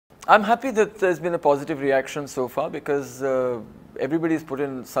I'm happy that there's been a positive reaction so far because everybody's put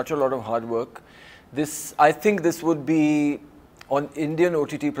in such a lot of hard work. I think this would be on Indian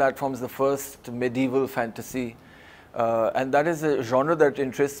OTT platforms the first medieval fantasy, and that is a genre that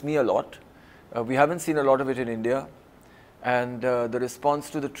interests me a lot. We haven't seen a lot of it in India, and the response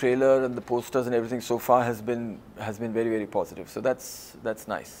to the trailer and the posters and everything so far has been very, very positive. So that's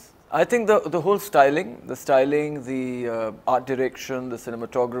nice. I think the whole styling, the art direction, the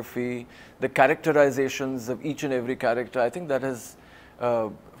cinematography, the characterizations of each and every character, I think that has,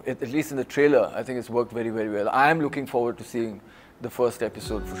 at least in the trailer, I think it's worked very, very well. I am looking forward to seeing the first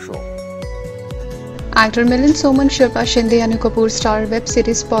episode for sure. Actor Milind Soman Shilpa Shinde Annu Kapoor star web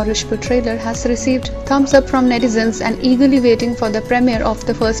series Paurashpur trailer has received thumbs up from netizens and eagerly waiting for the premiere of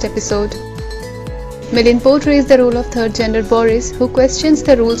the first episode. Milind portrays the role of third-gender Boris, who questions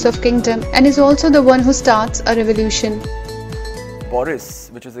the rules of kingdom and is also the one who starts a revolution. Boris,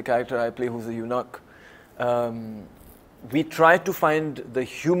 which is the character I play, who's a eunuch, we try to find the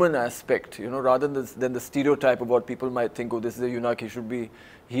human aspect, you know, rather than the stereotype of what people might think. Oh, this is a eunuch.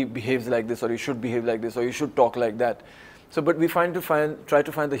 He behaves like this, or he should behave like this, or he should talk like that. So, but we try to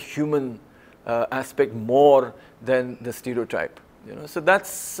find the human aspect more than the stereotype. You know, so that's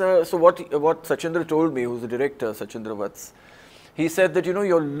so what Sachindra told me, who's the director, Sachindra Vats. He said that, you know,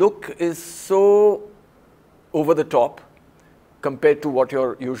 your look is so over the top compared to what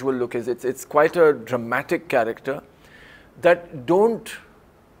your usual look is. It's quite a dramatic character that don't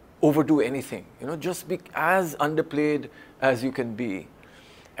overdo anything. You know, just be as underplayed as you can be,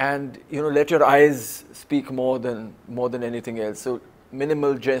 and you know, let your eyes speak more than anything else. So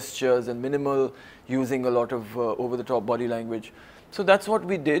minimal gestures and minimal using a lot of over-the-top body language. So that's what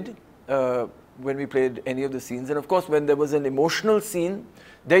we did when we played any of the scenes. And of course, when there was an emotional scene,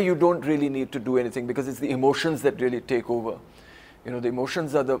 there you don't really need to do anything because it's the emotions that really take over. You know, the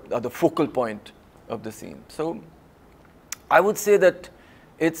emotions are the focal point of the scene. So I would say that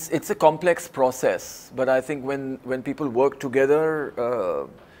it's a complex process, but I think when people work together,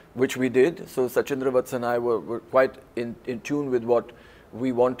 which we did, so Sachindra Vats and I were quite in tune with what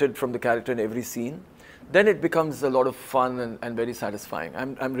we wanted from the character in every scene, then it becomes a lot of fun and very satisfying.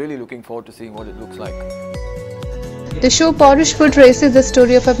 I'm really looking forward to seeing what it looks like. The show Paurashpur traces the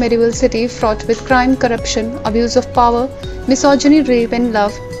story of a medieval city fraught with crime, corruption, abuse of power, misogyny, rape and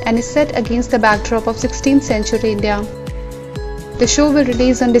love, and is set against the backdrop of 16th century India. The show will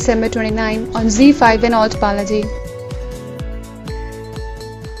release on December 29 on ZEE5 and Alt Balaji.